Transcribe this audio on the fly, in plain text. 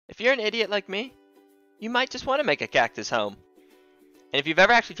if you're an idiot like me, you might just want to make a cactus home. And if you've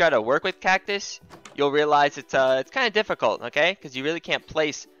ever actually tried to work with cactus, you'll realize it's kind of difficult, okay? Because you really can't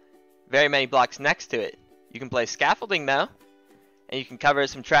place very many blocks next to it. You can place scaffolding though, and you can cover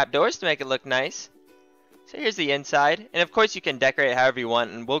some trapdoors to make it look nice. So here's the inside, and of course you can decorate however you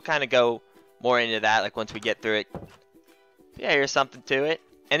want, and we'll kind of go more into that like once we get through it. But yeah, here's something to it.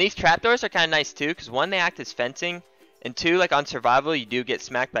 And these trapdoors are kind of nice too, because one, they act as fencing, and two, like on survival, you do get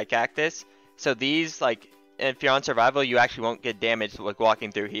smacked by cactus. So these, like, if you're on survival, you actually won't get damaged like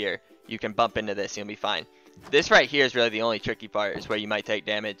walking through here. You can bump into this and you'll be fine. This right here is really the only tricky part, is where you might take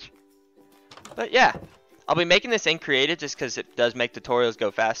damage. But yeah, I'll be making this in creative just because it does make tutorials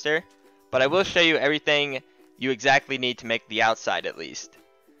go faster. But I will show you everything you exactly need to make the outside at least.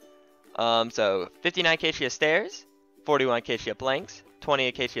 So 59 acacia stairs, 41 acacia planks, 20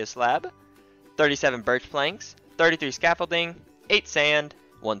 acacia slab, 37 birch planks, 33 scaffolding, 8 sand,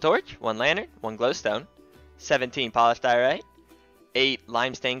 1 torch, 1 lantern, 1 glowstone, 17 polished diorite, 8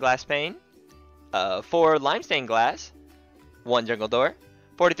 lime stained glass pane, 4 lime stained glass, 1 jungle door,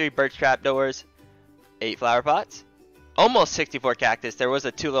 43 birch trap doors, 8 flower pots, almost 64 cactus. There was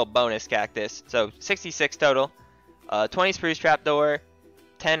a 2 little bonus cactus, so 66 total, 20 spruce trap door,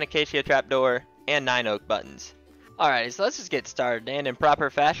 10 acacia trap door, and 9 oak buttons. Alright, so let's just get started, and in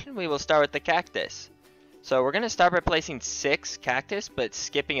proper fashion we will start with the cactus. So we're going to start by placing 6 cactus, but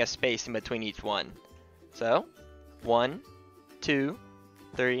skipping a space in between each one. So 1, 2,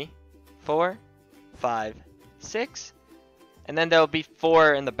 3, 4, 5, 6, and then there'll be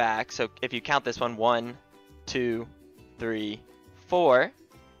 4 in the back. So if you count this one, 1, 2, 3, 4,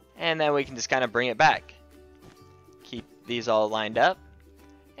 and then we can just kind of bring it back. Keep these all lined up,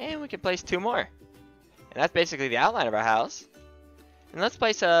 and we can place 2 more. And that's basically the outline of our house. And let's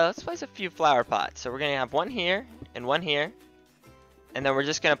place a few flower pots. So we're gonna have 1 here and 1 here, and then we're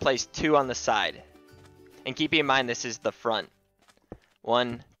just gonna place 2 on the side. And keep in mind this is the front.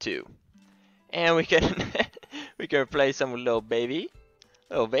 1, 2, and we can we can replace them with little baby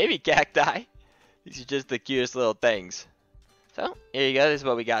cacti. These are just the cutest little things. So here you go. This is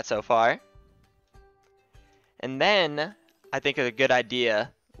what we got so far. And then I think it's a good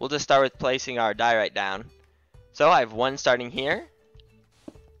idea. We'll just start with placing our diorite down. So I have 1 starting here.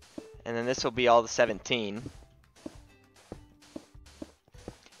 And then this will be all the 17.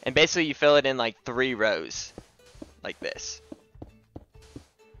 And basically you fill it in like 3 rows. Like this.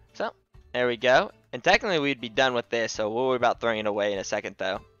 So, there we go. And technically we'd be done with this, so we'll worry about throwing it away in a second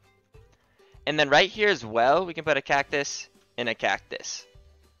though. And then right here as well, we can put a cactus and a cactus.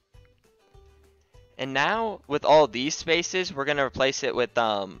 And now, with all these spaces, we're going to replace it with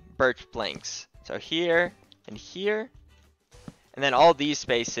birch planks. So here and here. And then all these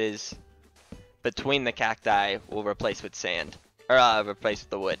spaces between the cacti we'll replace with sand. Or replace with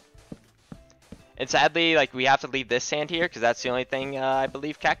the wood. And sadly, like, we have to leave this sand here because that's the only thing I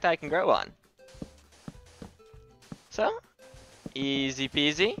believe cacti can grow on. So, easy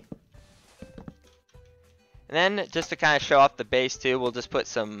peasy. And then, just to kind of show off the base too, we'll just put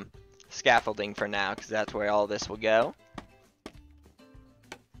some scaffolding for now because that's where all this will go.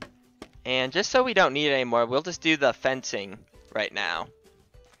 And just so we don't need it anymore, we'll just do the fencing right now.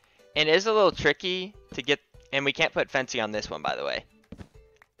 And it is a little tricky to get, and we can't put fencing on this one, by the way.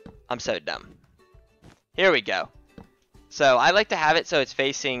 I'm so dumb. Here we go. So I like to have it so it's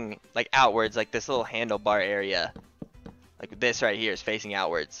facing like outwards, like this little handlebar area. Like this right here is facing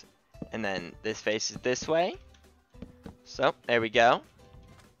outwards. And then this faces this way. So there we go.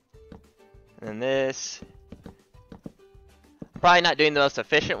 And then this. I'm probably not doing the most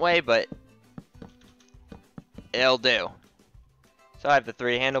efficient way, but it'll do. So I have the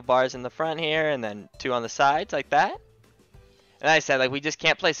 3 handlebars in the front here, and then 2 on the sides, like that. And I said, like, we just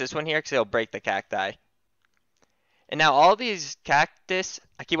can't place this one here because it'll break the cacti. And now all these cactus,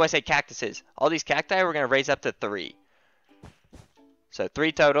 I keep wanting to say cactuses, all these cacti we're going to raise up to 3. So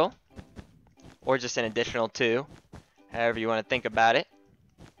 3 total, or just an additional 2, however you want to think about it.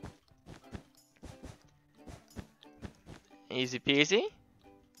 Easy peasy.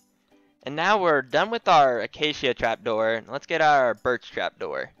 And now we're done with our acacia trapdoor. Let's get our birch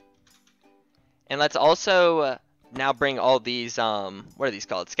trapdoor. And let's also now bring all these, what are these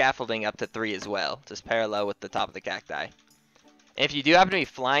called? Scaffolding up to 3 as well. Just parallel with the top of the cacti. And if you do happen to be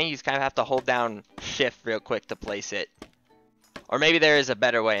flying, you just kind of have to hold down shift real quick to place it. Or maybe there is a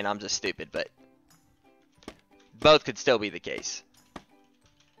better way and I'm just stupid, but both could still be the case.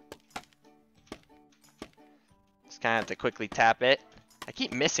 Just kind of have to quickly tap it. I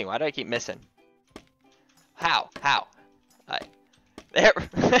keep missing. Why do I keep missing? How? Alright. There.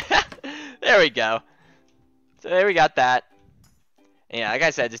 There we go. So there we got that. And yeah, like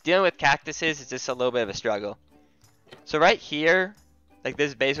I said, just dealing with cactuses is just a little bit of a struggle. So right here, like this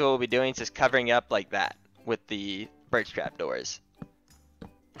is basically what we'll be doing, is just covering up like that with the birch trap doors.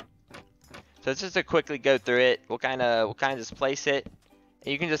 So it's just to quickly go through it. We'll kind of just place it.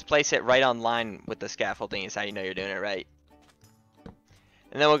 And you can just place it right on line with the scaffolding is how you know you're doing it right.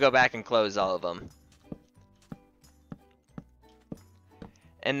 And then we'll go back and close all of them.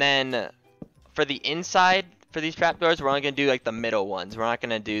 And then for the inside, for these trapdoors, we're only going to do like the middle ones. We're not going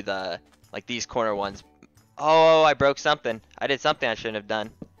to do the, like these corner ones. Oh, I broke something. I did something I shouldn't have done.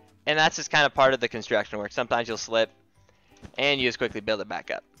 And that's just kind of part of the construction work. Sometimes you'll slip and you just quickly build it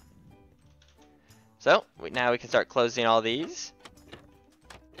back up. So now we can start closing all these.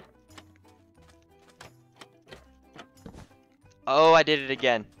 Oh, I did it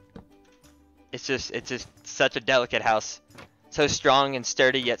again. It's just such a delicate house. So strong and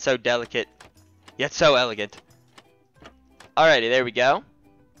sturdy, yet so delicate, yet so elegant. Alrighty, there we go.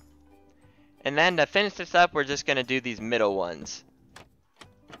 And then to finish this up, we're just gonna do these middle ones.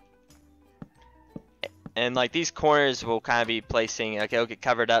 And like these corners we'll kind of be placing, like it'll get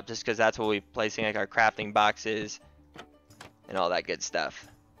covered up just because that's what we'll be placing like our crafting boxes and all that good stuff.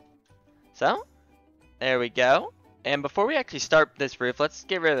 So, there we go. And before we actually start this roof, let's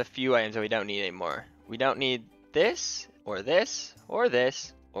get rid of a few items that we don't need anymore. We don't need this, or this, or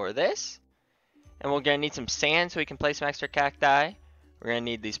this, or this. And we're going to need some sand so we can place some extra cacti. We're going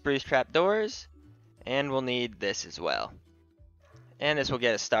to need these spruce trap doors. And we'll need this as well. And this will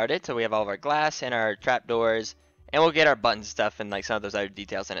get us started. So we have all of our glass and our trap doors. And we'll get our button stuff and like some of those other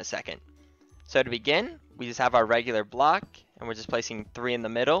details in a second. So to begin, we just have our regular block. And we're just placing 3 in the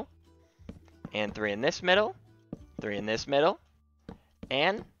middle. And 3 in this middle. 3 in this middle.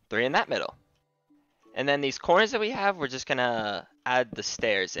 And 3 in that middle. And then these corners that we have, we're just going to add the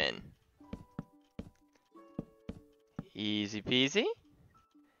stairs in. Easy peasy.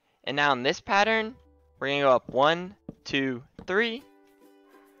 And now in this pattern, we're going to go up 1, 2, 3.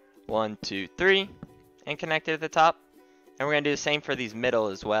 1, 2, 3. And connect it at the top. And we're going to do the same for these middle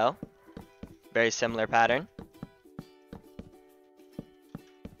as well. Very similar pattern.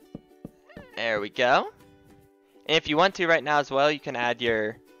 There we go. And if you want to right now as well, you can add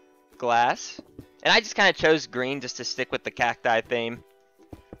your glass. And I just kind of chose green just to stick with the cacti theme.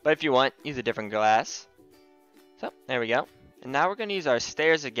 But if you want, use a different glass. So, there we go. And now we're going to use our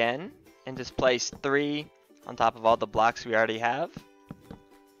stairs again. And just place 3 on top of all the blocks we already have.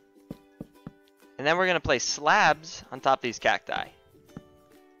 And then we're going to place slabs on top of these cacti.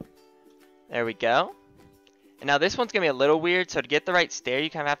 There we go. And now this one's going to be a little weird. So to get the right stair, you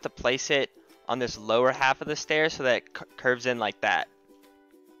kind of have to place it on this lower half of the stair so that it curves in like that.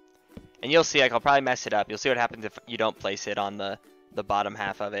 And you'll see, like, I'll probably mess it up. You'll see what happens if you don't place it on the bottom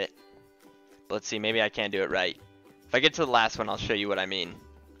half of it. But let's see, maybe I can't do it right. If I get to the last one, I'll show you what I mean.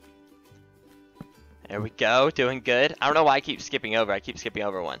 There we go, doing good. I don't know why I keep skipping over. I keep skipping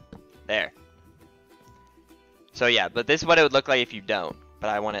over one. There. So yeah, but this is what it would look like if you don't. But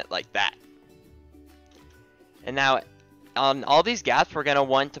I want it like that. And now, on all these gaps, we're going to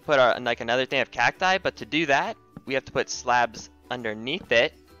want to put our, like, another thing of cacti. But to do that, we have to put slabs underneath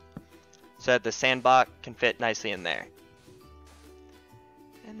it, so that the sand block can fit nicely in there.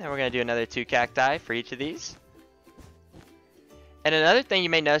 And then we're going to do another 2 cacti for each of these. And another thing you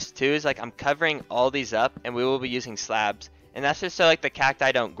may notice too is like I'm covering all these up and we will be using slabs. And that's just so like the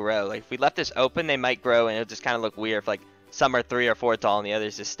cacti don't grow. Like if we left this open, they might grow and it'll just kind of look weird if like some are 3 or 4 tall and the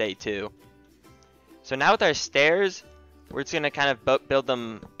others just stay 2. So now with our stairs, we're just going to kind of build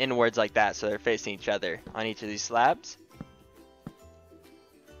them inwards like that so they're facing each other on each of these slabs.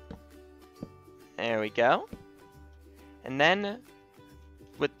 There we go. And then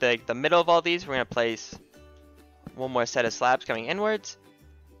with the middle of all these, we're going to place one more set of slabs coming inwards.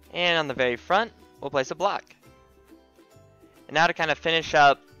 And on the very front, we'll place a block. And now to kind of finish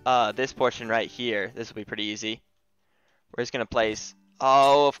up this portion right here, this will be pretty easy. We're just going to place,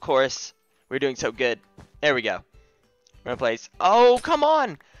 oh, of course, we're doing so good. There we go. We're going to place, oh, come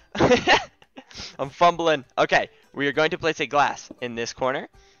on. I'm fumbling. Okay, we are going to place a glass in this corner,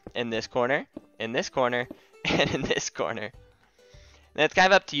 in this corner, in this corner, and in this corner. And it's kind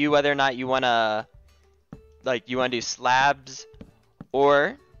of up to you whether or not you want to, like, you want to do slabs,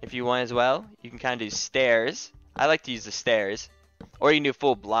 or if you want as well, you can kind of do stairs. I like to use the stairs, or you can do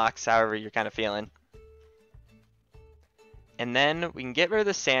full blocks, however you're kind of feeling. And then we can get rid of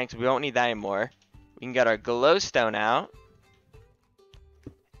the sand because we won't need that anymore. We can get our glowstone out,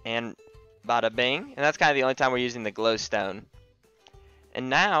 and bada bing. And that's kind of the only time we're using the glowstone. And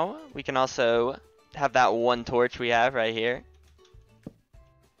now we can also have that one torch we have right here.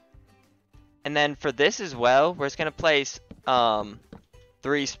 And then for this as well, we're just going to place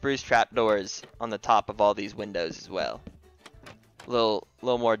 3 spruce trapdoors on the top of all these windows as well. Little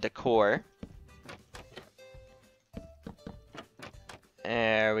more decor.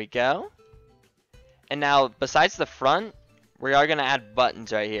 There we go. And now, besides the front, we are going to add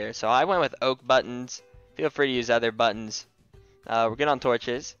buttons right here. So I went with oak buttons. Feel free to use other buttons. We're good on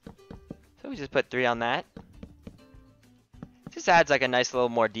torches. So we just put 3 on that. Just adds like a nice little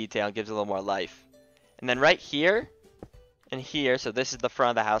more detail and gives a little more life. And then right here and here, so this is the front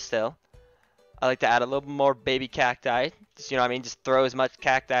of the house still. I like to add a little more baby cacti. Just, you know what I mean? Just throw as much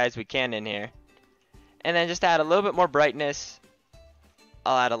cacti as we can in here. And then just add a little bit more brightness.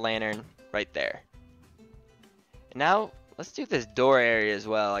 I'll add a lantern right there. And now, let's do this door area as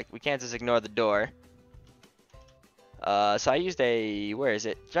well. Like, we can't just ignore the door. So I used a, where is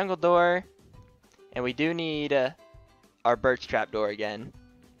it? Jungle door. And we do need our birch trap door again.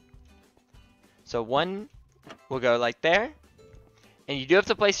 So one will go like there. And you do have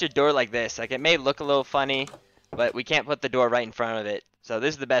to place your door like this. Like, it may look a little funny, but we can't put the door right in front of it. So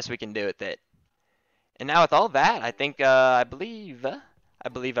this is the best we can do with it. And now with all that, I think, I believe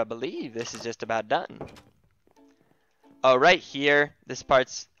this is just about done. Oh, right here, this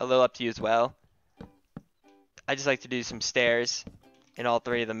part's a little up to you as well. I just like to do some stairs in all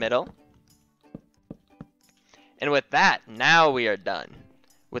 3 of the middle. And with that, now we are done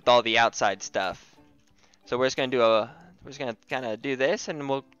with all the outside stuff. So we're just gonna kind of do this, and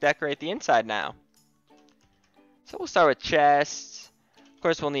we'll decorate the inside now. So we'll start with chests. Of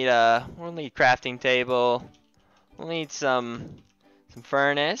course, we'll need crafting table. We'll need some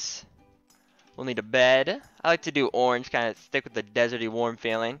furnace. We'll need a bed. I like to do orange, kind of stick with the deserty warm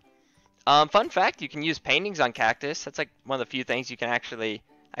feeling. Fun fact, you can use paintings on cactus. That's like one of the few things you can actually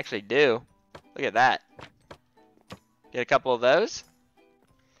do. Look at that. Get a couple of those.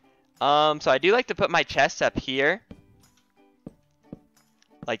 So I do like to put my chests up here.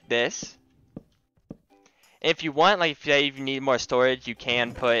 Like this. If you want, like, if you need more storage, you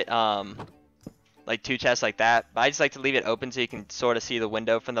can put, like 2 chests like that. But I just like to leave it open so you can sort of see the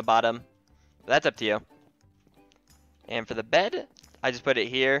window from the bottom. But that's up to you. And for the bed, I just put it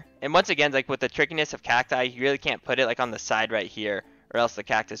here. And once again, like with the trickiness of cacti, you really can't put it like on the side right here, or else the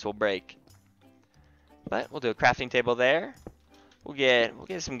cactus will break. But we'll do a crafting table there. We'll get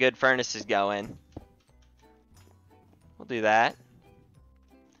some good furnaces going. We'll do that.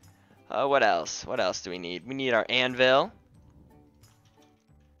 What else? What else do we need? We need our anvil.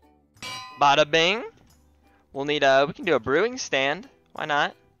 Bada bing. We'll need we can do a brewing stand. Why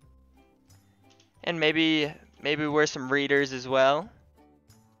not? And maybe we're some readers as well.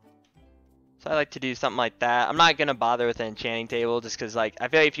 So I like to do something like that. I'm not gonna bother with an enchanting table just because, like, I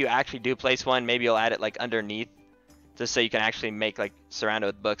feel like if you actually do place one, maybe you'll add it like underneath, just so you can actually make, like, surround it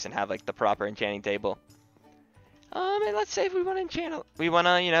with books and have like the proper enchanting table. And let's say if we want to enchant, we want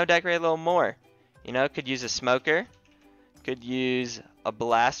to, you know, decorate a little more. You know, could use a smoker, could use a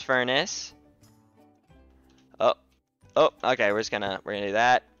blast furnace. Oh, okay, we're gonna do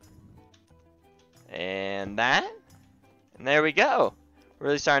that. And that. And there we go. We're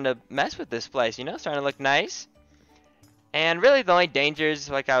really starting to mess with this place, you know, starting to look nice. And really the only dangers,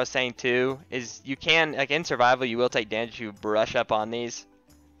 like I was saying too, is you can, like in survival, you will take damage if you brush up on these.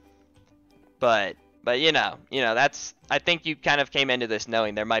 But you know, that's, I think you kind of came into this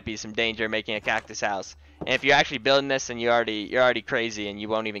knowing there might be some danger making a cactus house. And if you're actually building this, then you're already crazy and you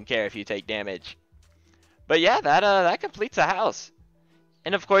won't even care if you take damage. But yeah, that completes the house.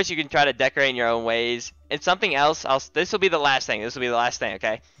 And of course, you can try to decorate in your own ways. And something else, this will be the last thing. This will be the last thing,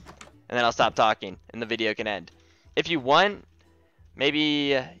 okay? And then I'll stop talking, and the video can end. If you want,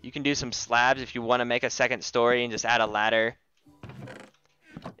 maybe you can do some slabs if you want to make a second story and just add a ladder.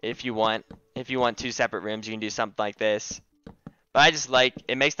 If you want 2 separate rooms, you can do something like this. But I just like,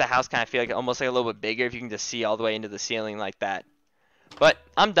 it makes the house kind of feel like almost like a little bit bigger if you can just see all the way into the ceiling like that. But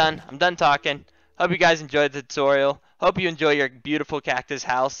I'm done talking. Hope you guys enjoyed the tutorial. Hope you enjoy your beautiful cactus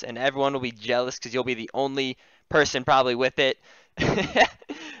house, and everyone will be jealous because you'll be the only person probably with it.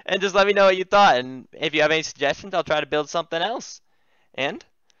 And just let me know what you thought, and if you have any suggestions, I'll try to build something else. And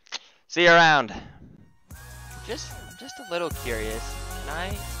see you around. I'm just a little curious. Can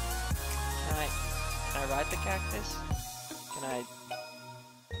I ride the cactus? Can I?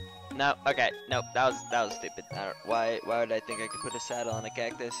 No. Okay. Nope. That was stupid. Why would I think I could put a saddle on a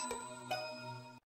cactus?